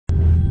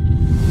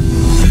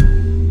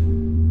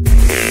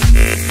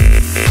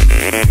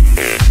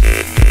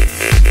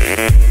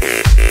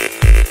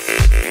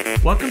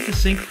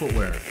Sync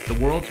Footwear, the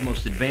world's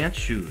most advanced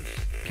shoes,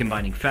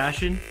 combining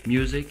fashion,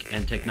 music,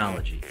 and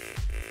technology.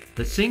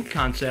 The Sync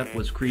concept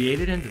was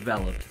created and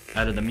developed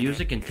out of the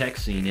music and tech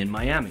scene in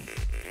Miami.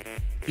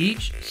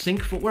 Each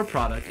Sync Footwear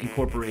product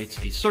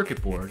incorporates a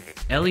circuit board,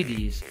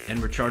 LEDs,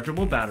 and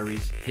rechargeable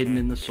batteries hidden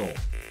in the sole.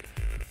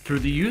 Through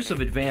the use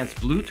of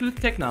advanced Bluetooth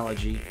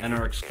technology and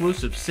our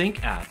exclusive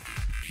Sync app,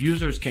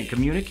 users can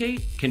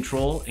communicate,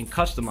 control, and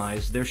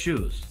customize their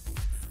shoes.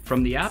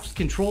 From the app's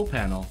control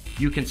panel,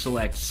 you can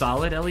select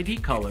solid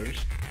LED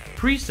colors,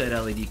 preset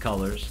LED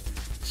colors,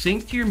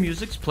 sync to your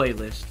music's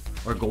playlist,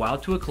 or go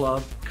out to a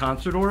club,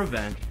 concert, or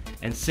event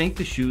and sync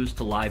the shoes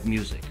to live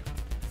music.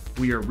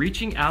 We are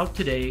reaching out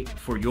today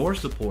for your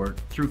support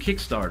through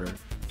Kickstarter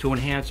to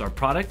enhance our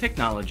product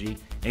technology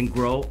and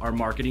grow our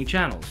marketing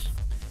channels.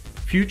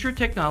 Future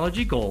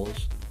technology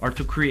goals are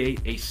to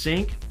create a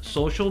Sync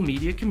social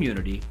media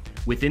community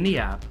within the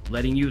app,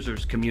 letting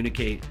users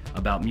communicate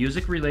about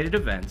music-related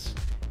events,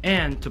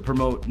 and to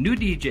promote new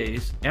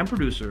DJs and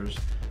producers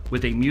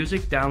with a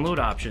music download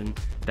option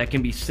that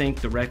can be synced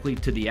directly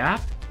to the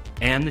app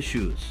and the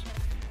shoes.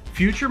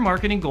 Future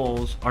marketing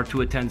goals are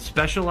to attend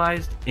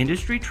specialized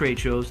industry trade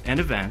shows and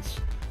events,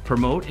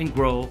 promote and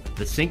grow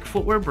the Sync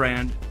Footwear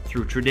brand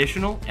through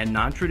traditional and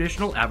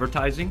non-traditional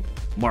advertising,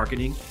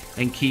 marketing,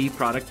 and key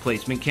product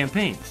placement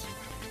campaigns.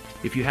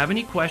 If you have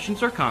any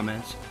questions or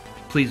comments,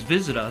 please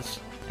visit us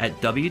at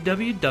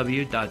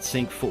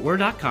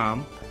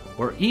www.syncfootwear.com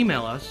or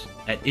email us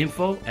at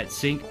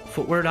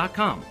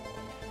info@syncfootwear.com.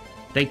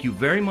 Thank you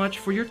very much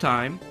for your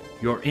time,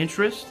 your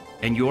interest,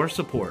 and your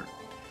support.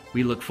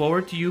 We look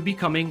forward to you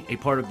becoming a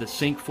part of the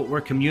Sync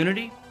Footwear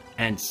community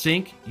and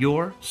sync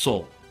your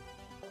soul.